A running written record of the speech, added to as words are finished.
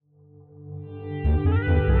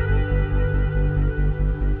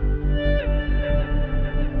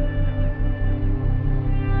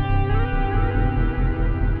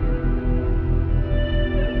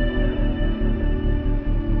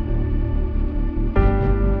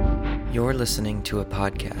You're listening to a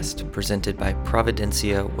podcast presented by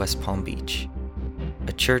Providencia West Palm Beach,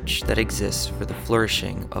 a church that exists for the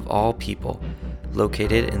flourishing of all people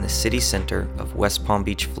located in the city center of West Palm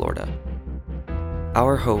Beach, Florida.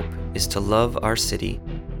 Our hope is to love our city,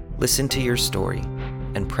 listen to your story,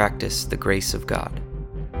 and practice the grace of God.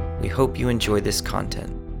 We hope you enjoy this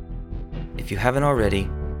content. If you haven't already,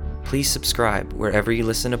 please subscribe wherever you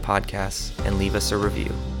listen to podcasts and leave us a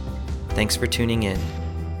review. Thanks for tuning in.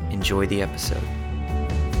 Enjoy the episode.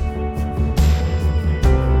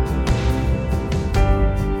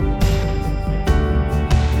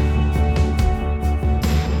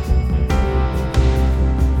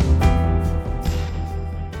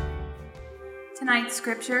 Tonight's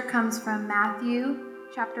scripture comes from Matthew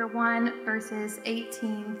chapter 1, verses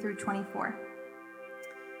 18 through 24.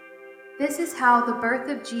 This is how the birth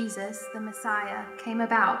of Jesus, the Messiah, came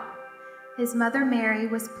about. His mother Mary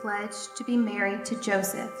was pledged to be married to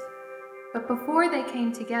Joseph, but before they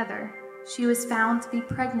came together, she was found to be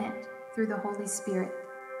pregnant through the Holy Spirit.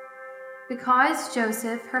 Because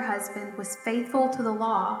Joseph, her husband, was faithful to the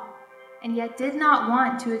law, and yet did not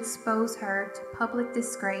want to expose her to public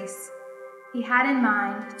disgrace, he had in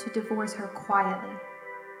mind to divorce her quietly.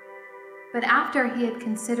 But after he had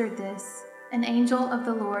considered this, an angel of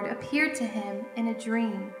the Lord appeared to him in a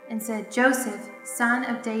dream and said, "Joseph, son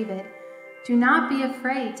of David, do not be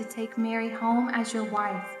afraid to take Mary home as your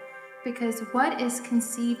wife, because what is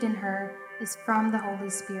conceived in her is from the Holy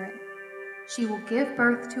Spirit. She will give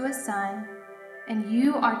birth to a son, and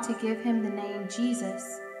you are to give him the name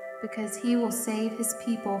Jesus, because he will save his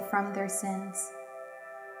people from their sins."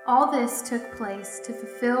 All this took place to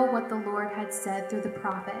fulfill what the Lord had said through the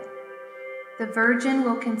prophet. The virgin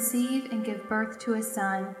will conceive and give birth to a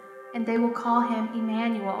son, and they will call him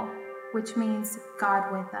Emmanuel, which means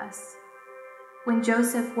God with us. When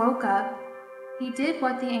Joseph woke up, he did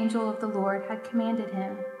what the angel of the Lord had commanded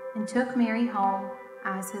him and took Mary home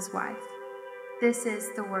as his wife. This is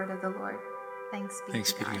the word of the Lord. Thanks be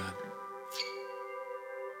to God.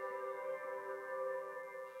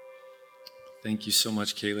 Thank you so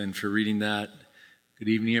much, Caitlin, for reading that. Good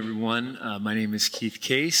evening, everyone. My name is Keith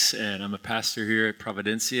Case, and I'm a pastor here at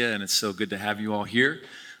Providencia, and it's so good to have you all here.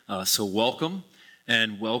 So welcome,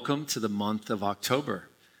 and welcome to the month of October.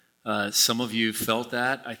 Some of you felt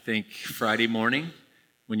that, I think, Friday morning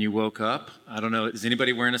when you woke up. I don't know, is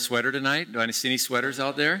anybody wearing a sweater tonight? Do I see any sweaters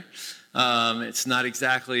out there? It's not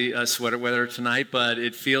exactly sweater weather tonight, but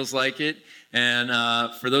it feels like it. And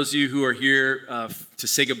for those of you who are here to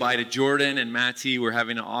say goodbye to Jordan and Matty, we're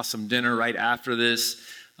having an awesome dinner right after this.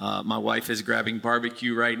 My wife is grabbing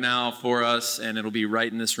barbecue right now for us, and it'll be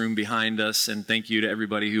right in this room behind us. And thank you to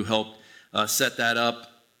everybody who helped set that up.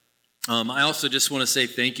 I also just want to say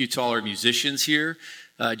thank you to all our musicians here.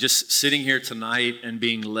 Just sitting here tonight and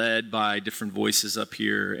being led by different voices up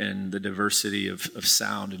here and the diversity of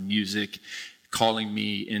sound and music calling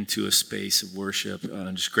me into a space of worship.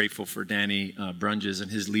 I'm just grateful for Danny Brunges and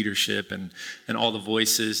his leadership and all the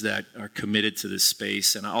voices that are committed to this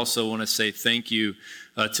space. And I also want to say thank you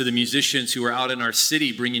to the musicians who are out in our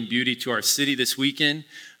city bringing beauty to our city this weekend.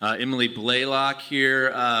 Emily Blaylock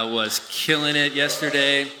here was killing it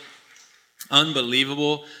yesterday.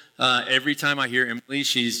 Unbelievable. Every time I hear Emily,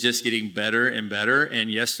 she's just getting better and better.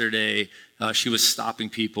 And yesterday, she was stopping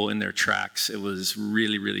people in their tracks. It was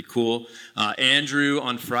really, really cool. Andrew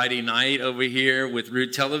on Friday night over here with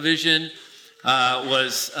Root Television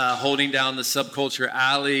was holding down the Subculture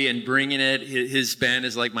Alley and bringing it. His band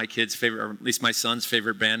is like my kid's favorite, or at least my son's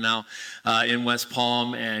favorite band now in West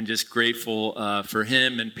Palm. And just grateful for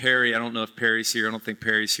him and Perry. I don't know if Perry's here. I don't think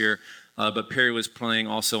Perry's here. But Perry was playing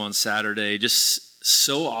also on Saturday. Just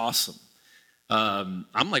so awesome.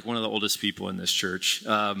 I'm like one of the oldest people in this church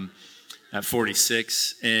at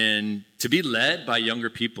 46. And to be led by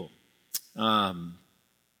younger people,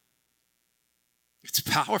 it's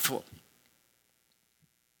powerful.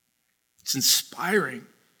 It's inspiring.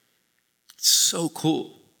 It's so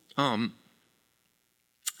cool. I'm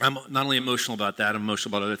not only emotional about that, I'm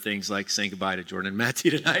emotional about other things like saying goodbye to Jordan and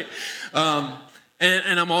Matty tonight.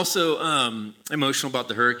 And I'm also emotional about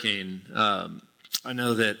the hurricane. I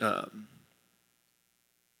know that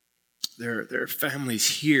there are families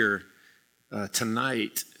here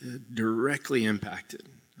tonight directly impacted.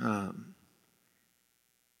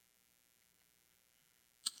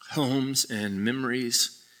 Homes and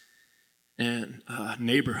memories and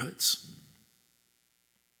neighborhoods.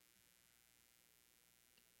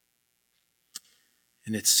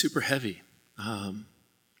 And it's super heavy.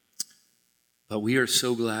 But we are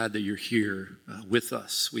so glad that you're here with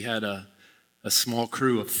us. We had a a small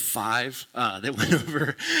crew of 5 that went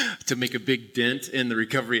over to make a big dent in the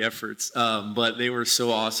recovery efforts. But they were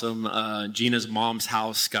so awesome. Gina's mom's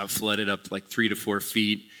house got flooded up like 3 to 4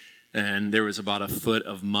 feet, and there was about a foot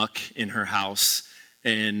of muck in her house.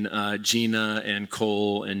 And Gina and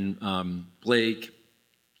Cole and Blake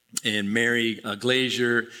and Mary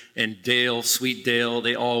Glazier and Dale, Sweet Dale,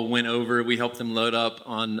 they all went over. We helped them load up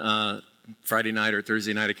on Friday night or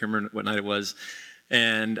Thursday night. I can't remember what night it was.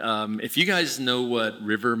 And if you guys know what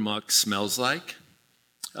river muck smells like,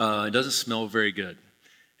 it doesn't smell very good.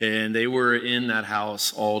 And they were in that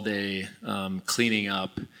house all day cleaning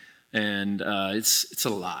up. And it's a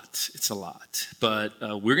lot. It's a lot. But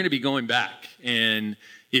we're going to be going back. And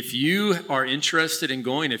if you are interested in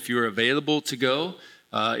going, if you're available to go,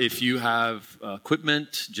 if you have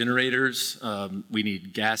equipment, generators, we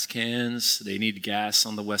need gas cans. They need gas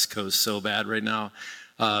on the West Coast so bad right now.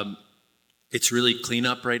 It's really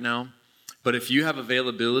cleanup right now. But if you have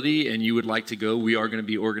availability and you would like to go, we are going to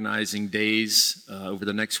be organizing days over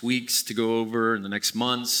the next weeks to go over in the next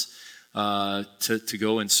months to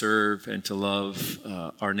go and serve and to love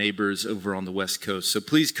our neighbors over on the West Coast. So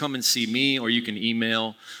please come and see me, or you can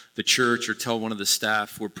email the church or tell one of the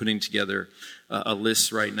staff. We're putting together a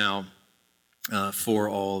list right now for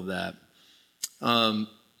all of that.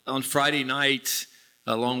 On Friday night,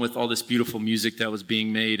 along with all this beautiful music that was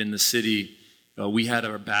being made in the city, we had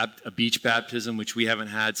a beach baptism, which we haven't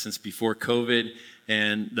had since before COVID,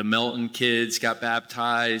 and the Melton kids got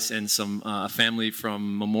baptized, and some family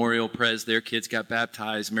from Memorial Pres, their kids got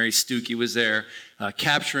baptized. Mary Stuckey was there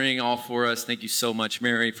capturing all for us. Thank you so much,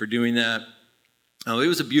 Mary, for doing that. It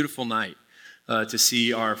was a beautiful night to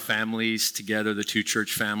see our families together, the 2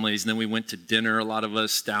 church families, and then we went to dinner, a lot of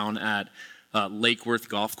us, down at Lake Worth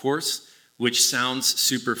Golf Course, which sounds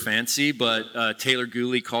super fancy, but Taylor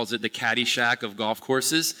Gooley calls it the Caddyshack of golf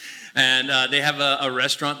courses. And they have a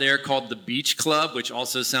restaurant there called the Beach Club, which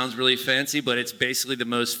also sounds really fancy, but it's basically the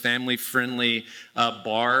most family-friendly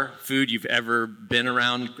bar food you've ever been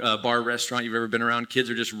around, bar restaurant you've ever been around. Kids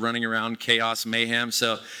are just running around, chaos, mayhem.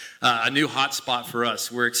 So a new hot spot for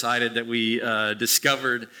us. We're excited that we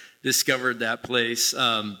discovered that place.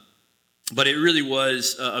 But it really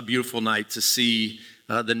was a beautiful night to see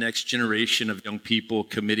the next generation of young people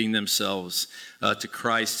committing themselves to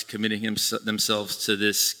Christ, committing themselves to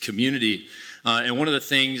this community. And one of the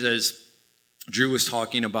things, as Drew was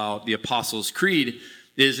talking about the Apostles' Creed,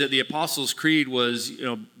 is that the Apostles' Creed was,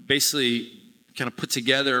 basically kind of put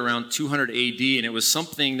together around 200 AD, and it was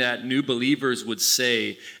something that new believers would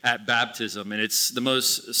say at baptism. And it's the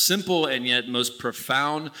most simple and yet most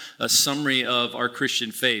profound summary of our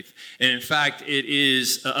Christian faith. And in fact, it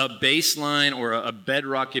is a baseline or a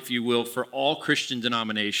bedrock, if you will, for all Christian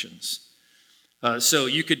denominations. So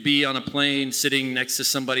you could be on a plane sitting next to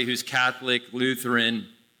somebody who's Catholic, Lutheran,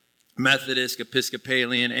 Methodist,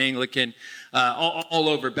 Episcopalian, Anglican, all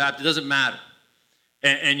over Baptist, it doesn't matter.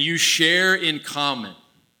 And you share in common.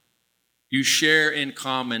 You share in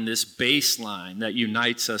common this baseline that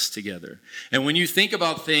unites us together. And when you think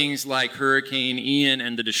about things like Hurricane Ian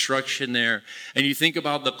and the destruction there, and you think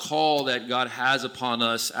about the call that God has upon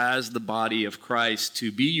us as the body of Christ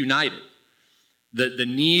to be united, the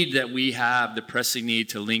need that we have, the pressing need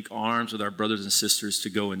to link arms with our brothers and sisters to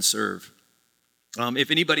go and serve. If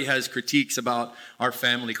anybody has critiques about our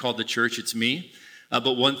family called the church, it's me.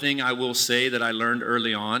 But one thing I will say that I learned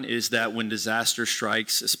early on is that when disaster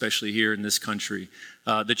strikes, especially here in this country,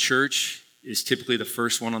 the church is typically the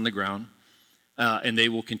first one on the ground, and they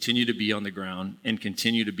will continue to be on the ground and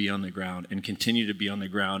continue to be on the ground and continue to be on the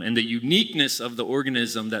ground. And the uniqueness of the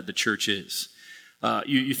organism that the church is.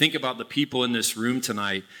 You think about the people in this room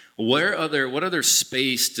tonight. What other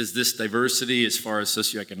space does this diversity, as far as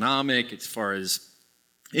socioeconomic, as far as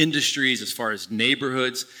industries, as far as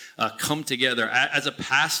neighborhoods, come together? As a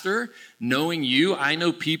pastor, knowing you, I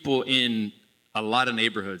know people in a lot of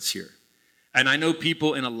neighborhoods here. And I know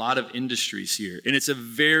people in a lot of industries here. And it's a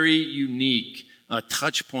very unique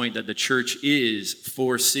touch point that the church is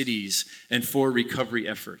for cities and for recovery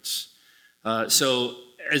efforts. So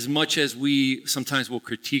as much as we sometimes will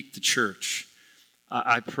critique the church,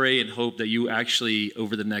 I pray and hope that you actually,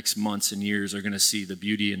 over the next months and years, are going to see the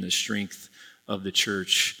beauty and the strength of the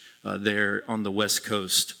church there on the West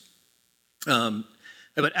Coast.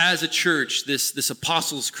 But as a church, this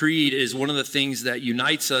Apostles' Creed is one of the things that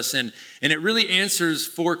unites us, and it really answers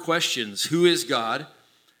 4 questions. Who is God?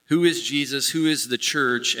 Who is Jesus? Who is the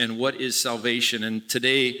church? And what is salvation? And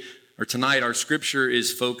tonight, our scripture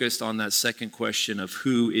is focused on that second question of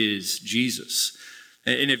who is Jesus.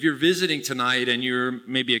 And if you're visiting tonight and you're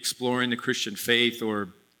maybe exploring the Christian faith, or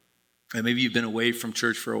And maybe you've been away from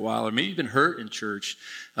church for a while, or maybe you've been hurt in church,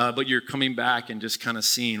 but you're coming back and just kind of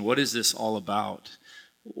seeing, what is this all about?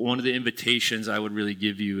 One of the invitations I would really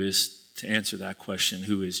give you is to answer that question: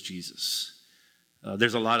 who is Jesus?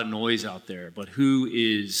 There's a lot of noise out there, but who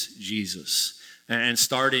is Jesus? And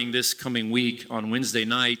starting this coming week on Wednesday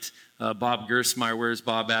night, Bob Gersmeyer, where's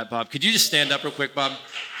Bob at? Bob, could you just stand up real quick, Bob?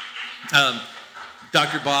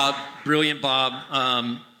 Dr. Bob, brilliant Bob.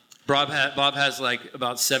 Bob has like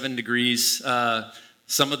about 7 degrees.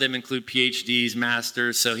 Some of them include PhDs,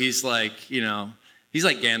 masters. So he's like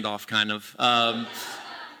Gandalf kind of,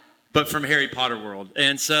 but from Harry Potter world.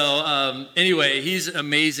 And so anyway, he's an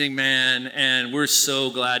amazing man, and we're so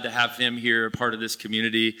glad to have him here, part of this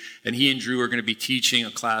community. And he and Drew are going to be teaching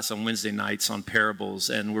a class on Wednesday nights on parables,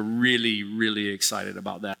 and we're really, really excited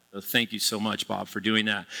about that. So thank you so much, Bob, for doing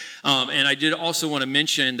that. And I did also want to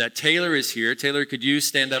mention that Taylor is here. Taylor, could you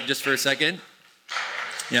stand up just for a second?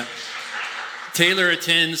 Yeah. Taylor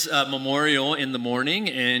attends Memorial in the morning,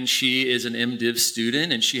 and she is an MDiv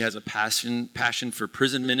student, and she has a passion for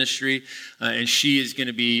prison ministry, and she is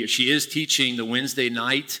teaching the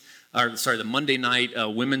the Monday night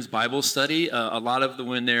women's Bible study. A lot of the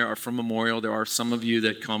women there are from Memorial. There are some of you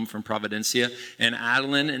that come from Providencia. And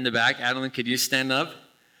Adeline in the back. Adeline, could you stand up?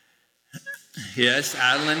 Yes,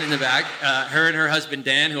 Adeline in the back. Her and her husband,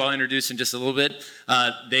 Dan, who I'll introduce in just a little bit,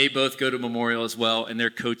 they both go to Memorial as well, and they're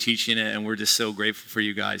co-teaching it, and we're just so grateful for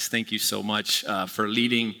you guys. Thank you so much for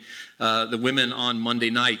leading the women on Monday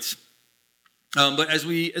nights. But as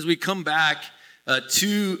we come back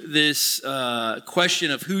to this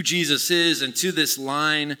question of who Jesus is, and to this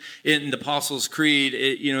line in the Apostles' Creed,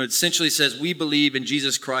 it essentially says, we believe in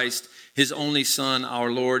Jesus Christ, his only Son,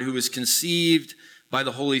 our Lord, who was conceived by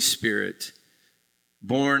the Holy Spirit,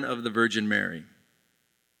 born of the Virgin Mary.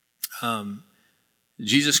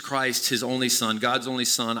 Jesus Christ, his only Son, God's only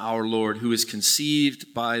Son, our Lord, who is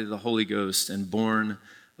conceived by the Holy Ghost and born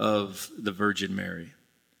of the Virgin Mary.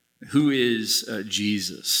 Who is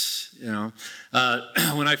Jesus?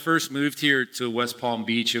 When I first moved here to West Palm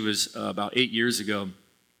Beach, it was about 9 years ago.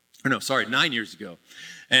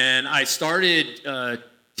 And I started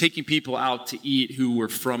taking people out to eat who were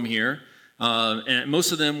from here. And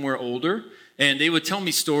most of them were older, and they would tell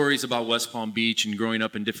me stories about West Palm Beach and growing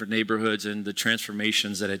up in different neighborhoods and the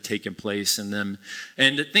transformations that had taken place in them,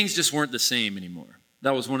 and that things just weren't the same anymore.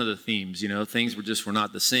 That was one of the themes, things were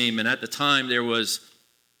not the same. And at the time I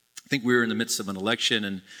think we were in the midst of an election,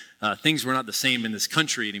 and things were not the same in this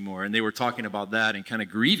country anymore, and they were talking about that and kind of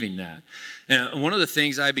grieving that. And one of the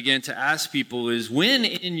things I began to ask people is, when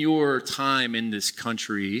in your time in this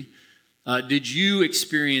country did you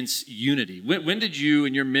experience unity? When did you,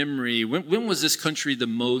 in your memory, when was this country the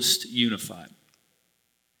most unified?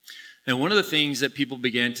 And one of the things that people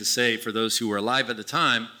began to say, for those who were alive at the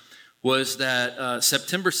time, was that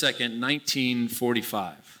September 2nd,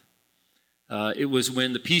 1945, it was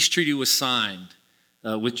when the peace treaty was signed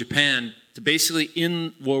with Japan to basically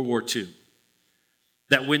end World War II.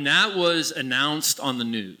 That when that was announced on the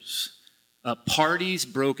news, parties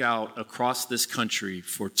broke out across this country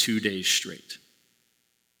for 2 days straight.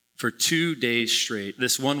 For 2 days straight.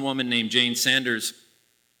 This one woman named Jane Sanders,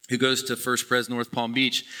 who goes to First Pres North Palm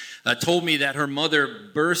Beach, told me that her mother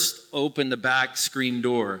burst open the back screen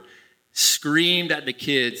door, screamed at the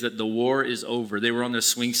kids that the war is over. They were on their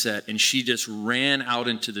swing set, and she just ran out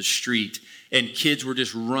into the street, and kids were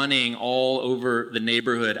just running all over the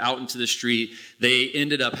neighborhood, out into the street. They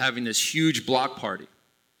ended up having this huge block party.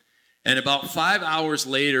 And about 5 hours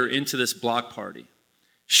later into this block party,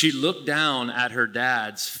 she looked down at her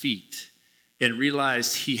dad's feet and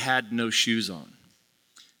realized he had no shoes on.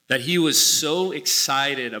 That he was so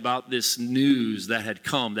excited about this news that had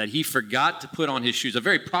come that he forgot to put on his shoes. A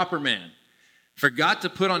very proper man forgot to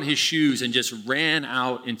put on his shoes and just ran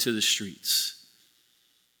out into the streets.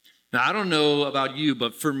 Now, I don't know about you,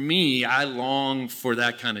 but for me, I long for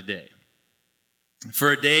that kind of day.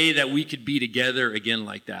 For a day that we could be together again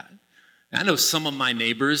like that. I know some of my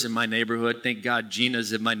neighbors in my neighborhood. Thank God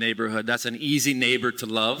Gina's in my neighborhood. That's an easy neighbor to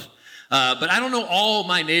love. But I don't know all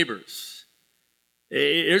my neighbors.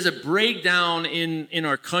 There's a breakdown in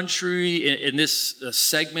our country, in this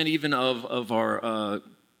segment even of our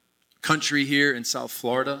country here in South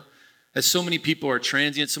Florida, as so many people are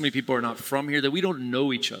transient, so many people are not from here, that we don't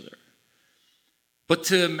know each other. But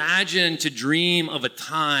to imagine, to dream of a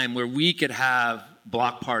time where we could have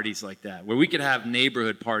block parties like that, where we could have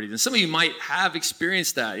neighborhood parties. And some of you might have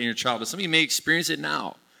experienced that in your childhood. Some of you may experience it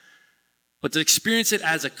now. But to experience it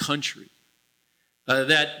as a country,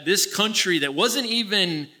 that this country that wasn't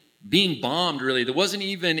even being bombed, really, that wasn't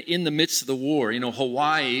even in the midst of the war,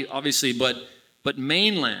 Hawaii, obviously, but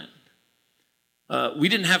mainland, We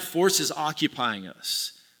didn't have forces occupying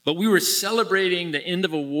us, but we were celebrating the end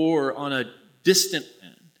of a war on a distant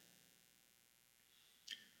land.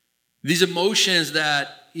 These emotions that,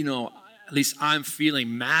 at least I'm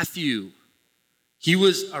feeling, Matthew, he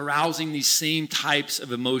was arousing these same types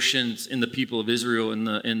of emotions in the people of Israel and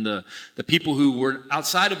the people who were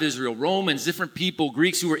outside of Israel, Romans, different people,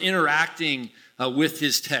 Greeks who were interacting with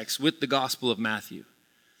his text, with the Gospel of Matthew.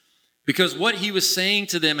 Because what he was saying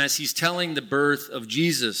to them as he's telling the birth of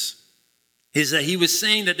Jesus is that he was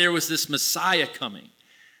saying that there was this Messiah coming,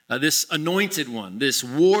 this anointed one, this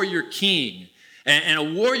warrior king. And a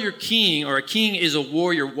warrior king, or a king is a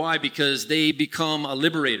warrior. Why? Because they become a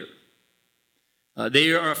liberator.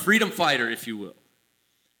 They are a freedom fighter, if you will.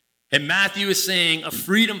 And Matthew is saying a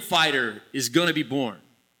freedom fighter is going to be born.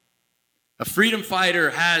 A freedom fighter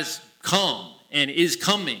has come and is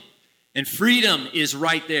coming. And freedom is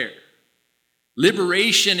right there.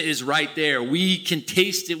 Liberation is right there. We can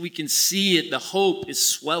taste it. We can see it. The hope is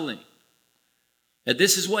swelling. That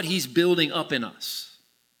this is what he's building up in us.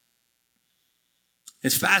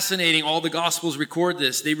 It's fascinating. All the Gospels record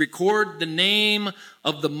this. They record the name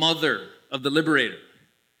of the mother of the liberator,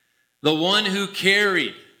 the one who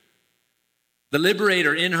carried the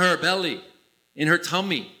liberator in her belly, in her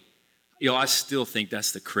tummy. I still think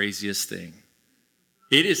that's the craziest thing.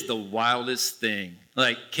 It is the wildest thing.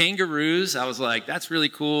 Like kangaroos, I was like, that's really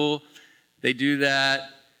cool. They do that.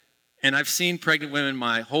 And I've seen pregnant women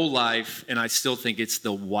my whole life, and I still think it's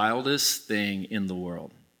the wildest thing in the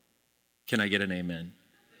world. Can I get an amen?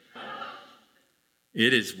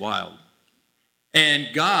 It is wild. And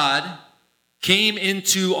God came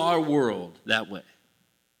into our world that way.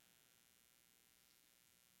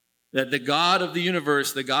 That the God of the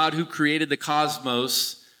universe, the God who created the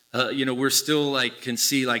cosmos, we're still can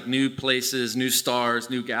see new places, new stars,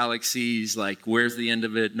 new galaxies, where's the end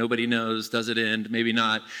of it? Nobody knows. Does it end? Maybe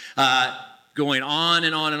not. Going on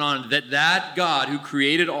and on and on. That God who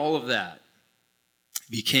created all of that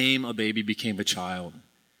became a baby, became a child,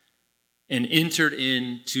 and entered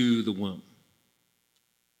into the womb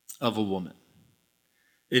of a woman.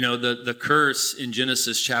 The curse in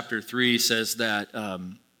Genesis chapter 3 says that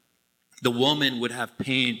the woman would have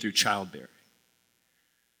pain through childbearing.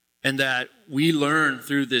 And that we learn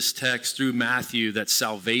through this text, through Matthew, that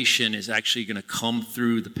salvation is actually going to come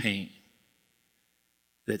through the pain.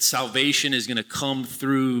 That salvation is going to come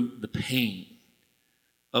through the pain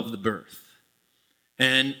of the birth.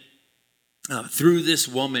 And through this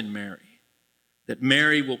woman, Mary, that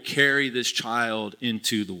Mary will carry this child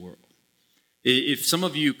into the world. If some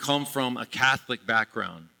of you come from a Catholic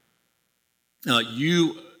background,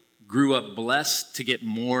 you grew up blessed to get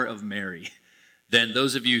more of Mary than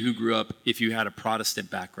those of you who grew up if you had a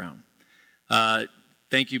Protestant background.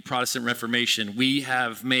 Thank you, Protestant Reformation. We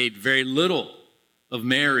have made very little of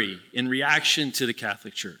Mary in reaction to the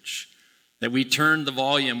Catholic Church, that we turned the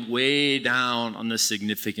volume way down on the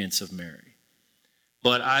significance of Mary.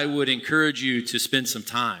 But I would encourage you to spend some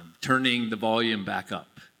time turning the volume back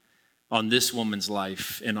up on this woman's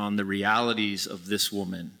life and on the realities of this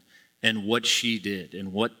woman and what she did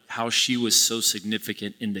and how she was so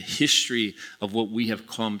significant in the history of what we have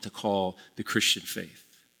come to call the Christian faith.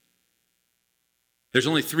 There's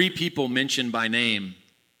only 3 people mentioned by name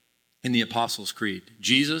in the Apostles' Creed: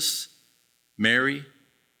 Jesus, Mary,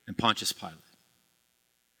 and Pontius Pilate.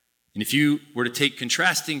 And if you were to take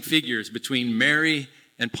contrasting figures between Mary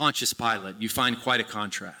and Pontius Pilate, you find quite a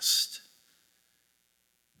contrast.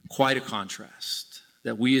 Quite a contrast.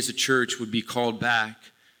 That we as a church would be called back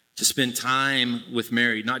to spend time with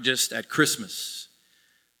Mary, not just at Christmas,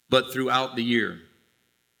 but throughout the year.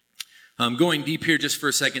 Going deep here just for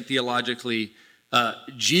a second theologically,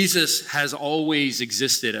 Jesus has always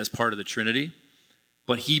existed as part of the Trinity,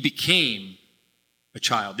 but he became a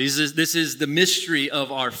child. This is the mystery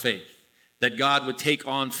of our faith, that God would take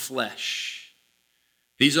on flesh.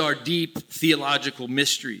 These are deep theological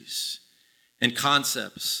mysteries and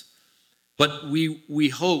concepts. But we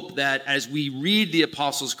hope that as we read the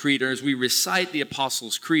Apostles' Creed, or as we recite the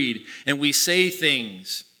Apostles' Creed, and we say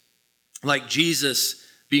things like Jesus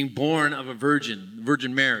being born of a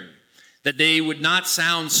Virgin Mary, that they would not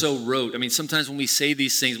sound so rote. I mean, sometimes when we say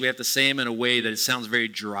these things, we have to say them in a way that it sounds very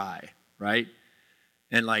dry, right?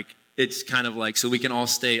 And it's kind of so we can all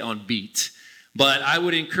stay on beat. But I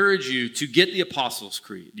would encourage you to get the Apostles'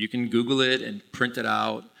 Creed. You can Google it and print it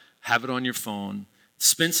out, have it on your phone.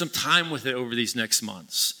 Spend some time with it over these next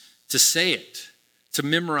months to say it, to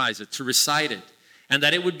memorize it, to recite it, and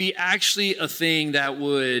that it would be actually a thing that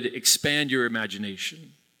would expand your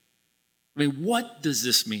imagination. I mean, what does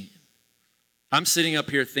this mean? I'm sitting up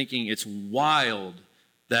here thinking it's wild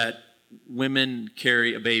that women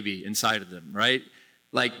carry a baby inside of them, right?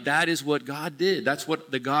 Like that is what God did. That's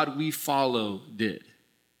what the God we follow did.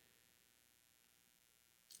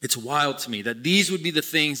 It's wild to me that these would be the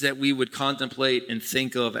things that we would contemplate and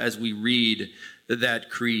think of as we read that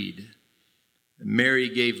creed. Mary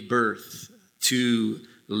gave birth to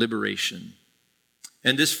liberation.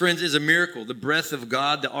 And this, friends, is a miracle. The breath of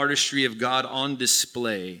God, the artistry of God on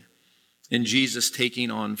display in Jesus taking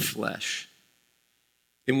on flesh.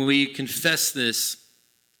 And when we confess this,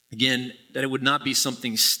 again, that it would not be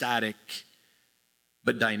something static,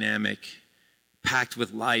 but dynamic, packed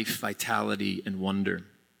with life, vitality, and wonder.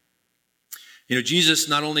 You know, Jesus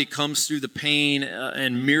not only comes through the pain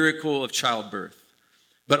and miracle of childbirth,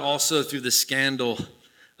 but also through the scandal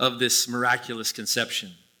of this miraculous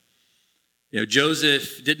conception. You know,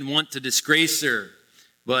 Joseph didn't want to disgrace her,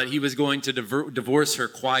 but he was going to divorce her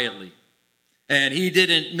quietly. And he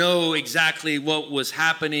didn't know exactly what was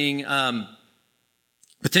happening.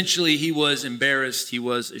 Potentially, he was embarrassed. He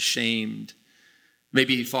was ashamed.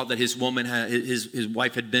 Maybe he thought that his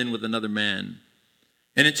wife had been with another man.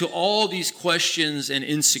 And into all these questions and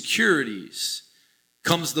insecurities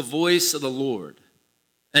comes the voice of the Lord,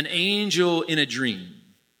 an angel in a dream.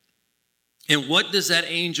 And what does that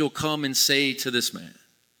angel come and say to this man?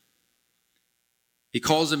 He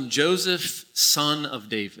calls him Joseph, son of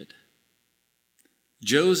David.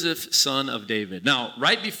 Joseph, son of David. Now,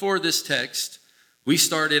 right before this text, we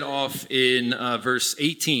started off in verse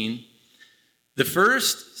 18. The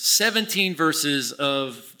first 17 verses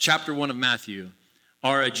of chapter 1 of Matthew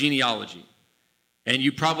are a genealogy. And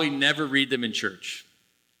you probably never read them in church.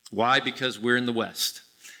 Why? Because we're in the West.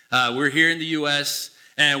 We're here in the U.S.,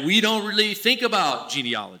 and we don't really think about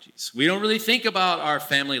genealogies. We don't really think about our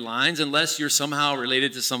family lines unless you're somehow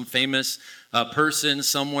related to some famous person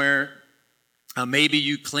somewhere. Maybe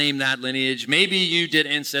you claim that lineage. Maybe you did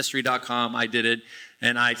Ancestry.com. I did it,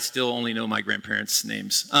 and I still only know my grandparents'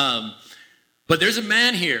 names. But there's a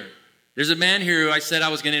man here. There's a man here who I said I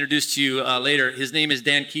was going to introduce to you later. His name is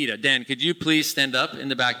Dan Kita. Dan, could you please stand up in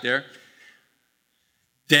the back there?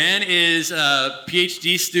 Dan is a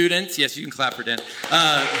PhD student. Yes, you can clap for Dan.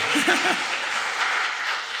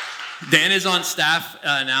 Dan is on staff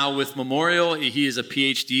now with Memorial. He is a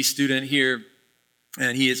PhD student here,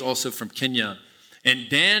 and he is also from Kenya. And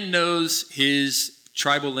Dan knows his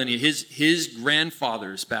tribal lineage, his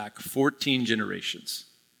grandfathers back 14 generations,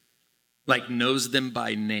 like knows them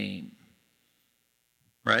by name,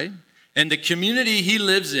 right? And the community he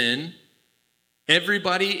lives in,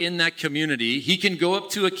 everybody in that community, he can go up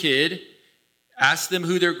to a kid, ask them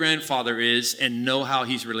who their grandfather is, and know how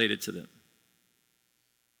he's related to them.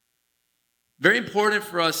 Very important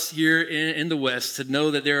for us here in the West to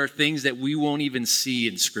know that there are things that we won't even see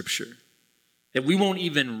in Scripture, that we won't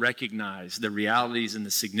even recognize the realities and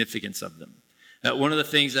the significance of them. One of the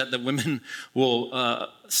things that the women will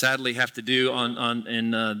sadly have to do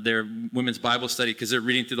in their women's Bible study, because they're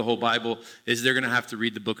reading through the whole Bible, is they're going to have to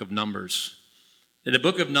read the book of Numbers. The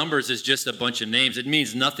book of Numbers is just a bunch of names. It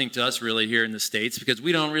means nothing to us really here in the States because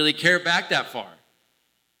we don't really care back that far.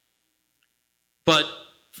 But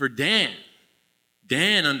for Dan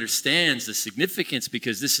understands the significance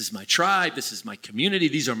because this is my tribe, this is my community,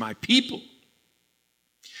 these are my people.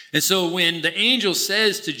 And so when the angel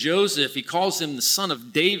says to Joseph, he calls him the son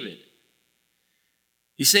of David.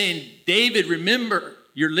 He's saying, David, remember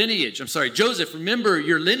your lineage. Joseph, remember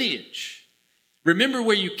your lineage. Remember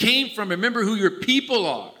where you came from. Remember who your people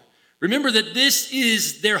are. Remember that this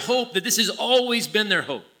is their hope, that this has always been their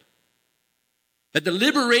hope. That the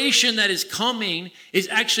liberation that is coming is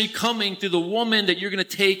actually coming through the woman that you're going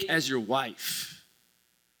to take as your wife.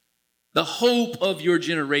 The hope of your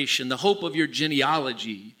generation, the hope of your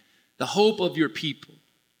genealogy, the hope of your people.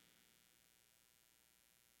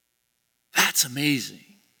 That's amazing.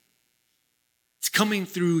 It's coming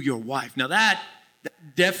through your wife. Now that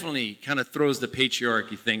definitely kind of throws the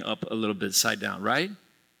patriarchy thing up a little bit side down, right?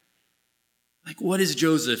 Like, what is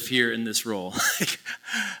Joseph here in this role?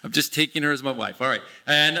 I'm just taking her as my wife. All right.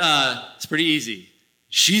 And it's pretty easy.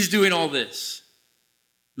 She's doing all this.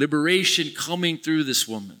 Liberation coming through this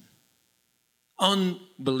woman.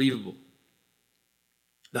 Unbelievable.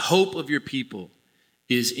 The hope of your people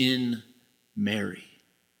is in Mary.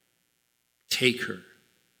 Take her.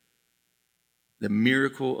 The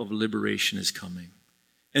miracle of liberation is coming.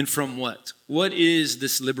 And from what? What is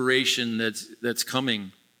this liberation that's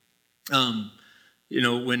coming?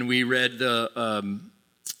 When we read when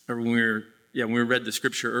we read the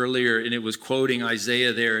scripture earlier, and it was quoting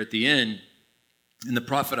Isaiah there at the end. And the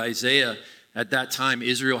prophet Isaiah, at that time,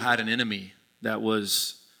 Israel had an enemy that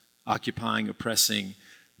was occupying, oppressing,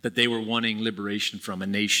 that they were wanting liberation from, a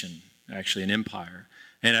nation. actually, an empire.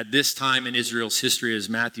 And at this time in Israel's history, as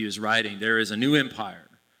Matthew is writing, there is a new empire,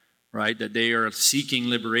 right, that they are seeking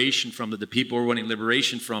liberation from, that the people are wanting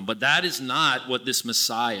liberation from. But that is not what this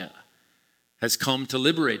Messiah has come to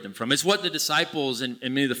liberate them from. It's what the disciples and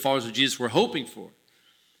many of the followers of Jesus were hoping for.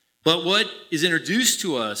 But what is introduced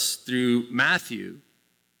to us through Matthew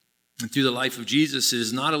and through the life of Jesus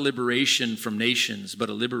is not a liberation from nations, but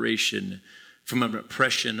a liberation from an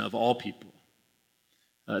oppression of all people.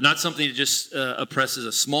 Not something that just oppresses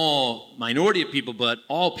a small minority of people, but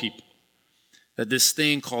all people. That this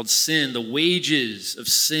thing called sin, the wages of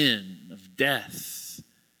sin, of death,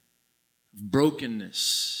 of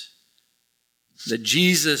brokenness, that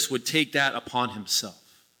Jesus would take that upon himself.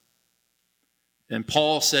 And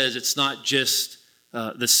Paul says it's not just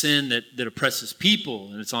the sin that oppresses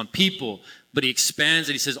people, and it's on people, but he expands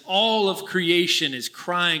it. He says all of creation is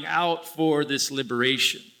crying out for this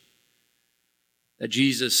liberation that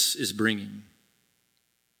Jesus is bringing.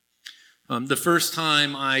 The first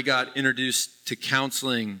time I got introduced to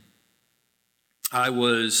counseling, I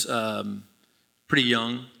was pretty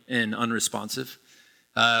young and unresponsive.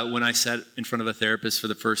 When I sat in front of a therapist for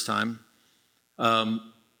the first time,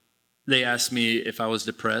 they asked me if I was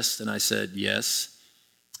depressed, and I said yes.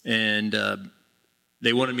 And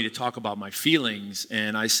they wanted me to talk about my feelings,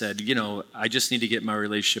 and I said, I just need to get my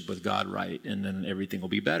relationship with God right, and then everything will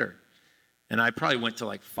be better. And I probably went to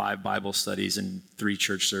like 5 Bible studies and 3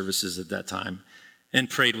 church services at that time and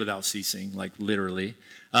prayed without ceasing, like literally.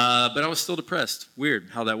 But I was still depressed. Weird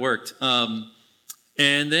how that worked. And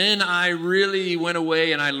then I really went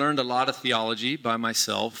away and I learned a lot of theology by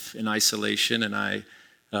myself in isolation. And I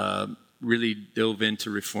really dove into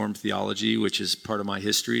Reformed theology, which is part of my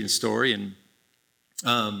history and story.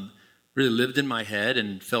 And really lived in my head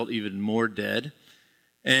and felt even more dead.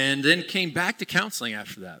 And then came back to counseling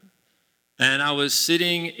after that. And I was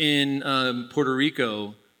sitting in Puerto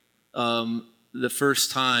Rico the first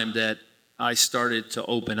time that I started to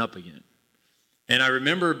open up again. And I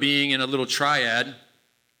remember being in a little triad,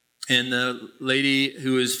 and the lady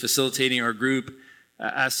who was facilitating our group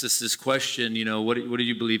asked us this question, what do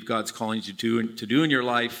you believe God's calling you to do in your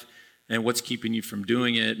life, and what's keeping you from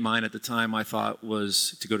doing it? Mine at the time, I thought,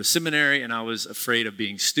 was to go to seminary, and I was afraid of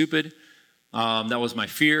being stupid. That was my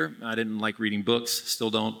fear. I didn't like reading books, still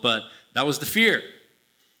don't, but that was the fear.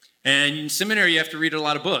 And in seminary, you have to read a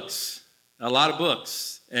lot of books.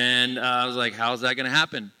 And I was like, how's that going to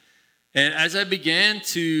happen? And as I began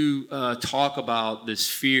to talk about this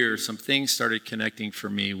fear, some things started connecting for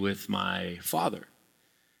me with my father.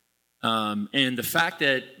 And the fact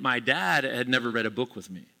that my dad had never read a book with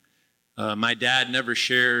me. My dad never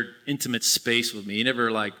shared intimate space with me. He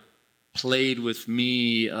never played with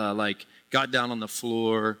me, got down on the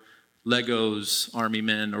floor, Legos, Army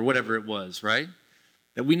Men, or whatever it was, right?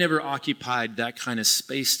 That we never occupied that kind of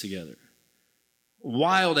space together.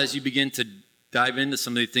 Wild as you begin to dive into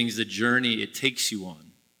some of the things, the journey it takes you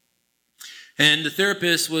on. And the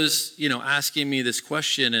therapist was, asking me this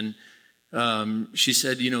question, and she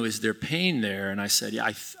said, is there pain there? And I said, yeah,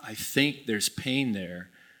 I think there's pain there.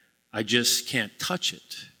 I just can't touch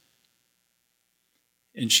it.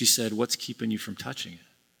 And she said, what's keeping you from touching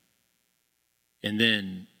it? And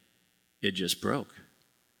then it just broke.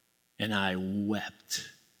 And I wept,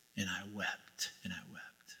 and I wept, and I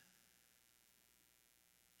wept.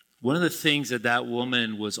 One of the things that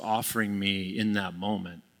woman was offering me in that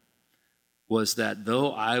moment was that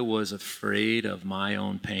though I was afraid of my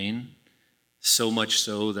own pain, so much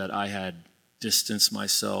so that I had distanced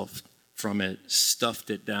myself from it,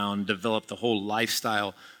 stuffed it down, developed a whole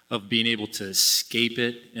lifestyle of being able to escape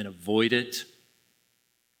it and avoid it,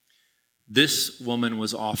 this woman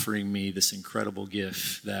was offering me this incredible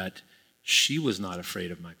gift that she was not afraid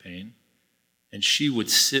of my pain, and she would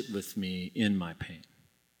sit with me in my pain,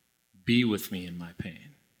 be with me in my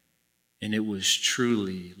pain. And it was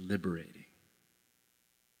truly liberating.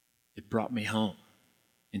 It brought me home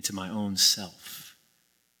into my own self,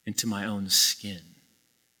 into my own skin.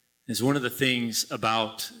 It's one of the things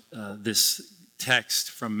about this text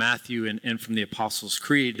from Matthew and from the Apostles'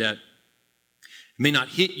 Creed that may not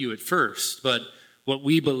hit you at first, but what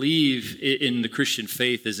we believe in the Christian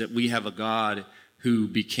faith is that we have a God who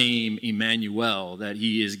became Emmanuel, that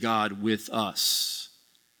he is God with us,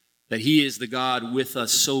 that he is the God with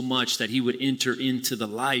us so much that he would enter into the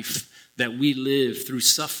life that we live through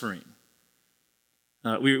suffering.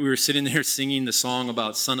 We were sitting there singing the song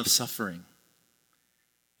about Son of Suffering.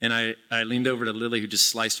 And I leaned over to Lily, who just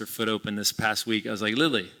sliced her foot open this past week. I was like,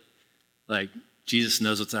 Lily, Jesus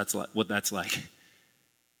knows what that's like.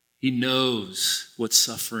 He knows what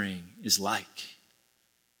suffering is like.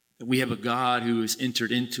 that we have a God who has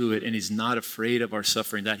entered into it and is not afraid of our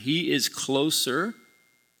suffering, that he is closer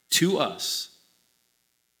to us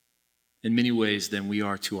in many ways than we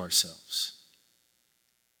are to ourselves.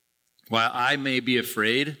 While I may be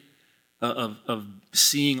afraid of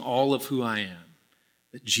seeing all of who I am,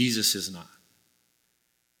 that Jesus is not.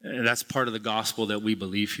 And that's part of the gospel that we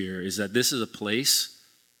believe here, is that this is a place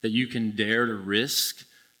that you can dare to risk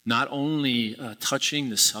not only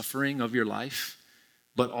touching the suffering of your life,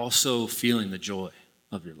 but also feeling the joy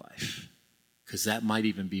of your life, because that might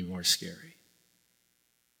even be more scary.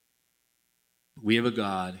 We have a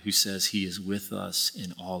God who says he is with us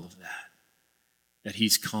in all of that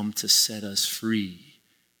he's come to set us free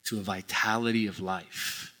to a vitality of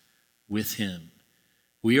life with him.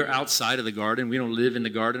 We are outside of the garden. We don't live in the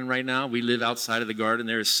garden right now. We live outside of the garden.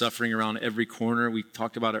 There is suffering around every corner. We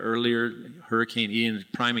talked about it earlier. Hurricane Ian is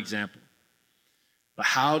a prime example. But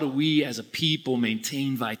how do we as a people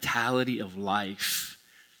maintain vitality of life?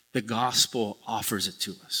 The gospel offers it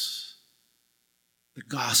to us. The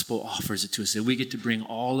gospel offers it to us, that we get to bring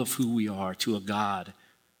all of who we are to a God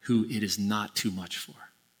who it is not too much for.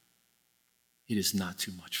 It is not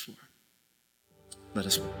too much for. Let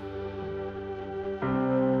us pray.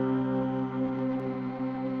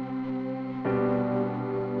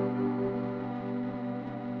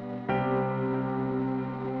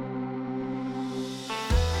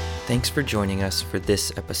 Thanks for joining us for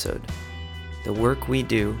this episode. The work we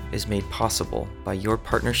do is made possible by your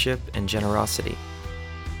partnership and generosity.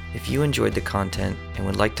 If you enjoyed the content and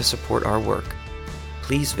would like to support our work,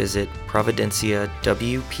 please visit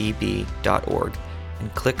providenciawpb.org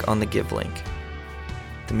and click on the Give link.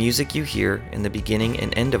 The music you hear in the beginning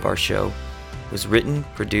and end of our show was written,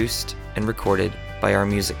 produced, and recorded by our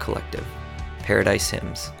music collective, Paradise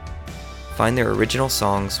Hymns. Find their original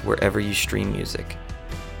songs wherever you stream music.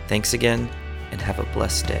 Thanks again, and have a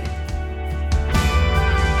blessed day.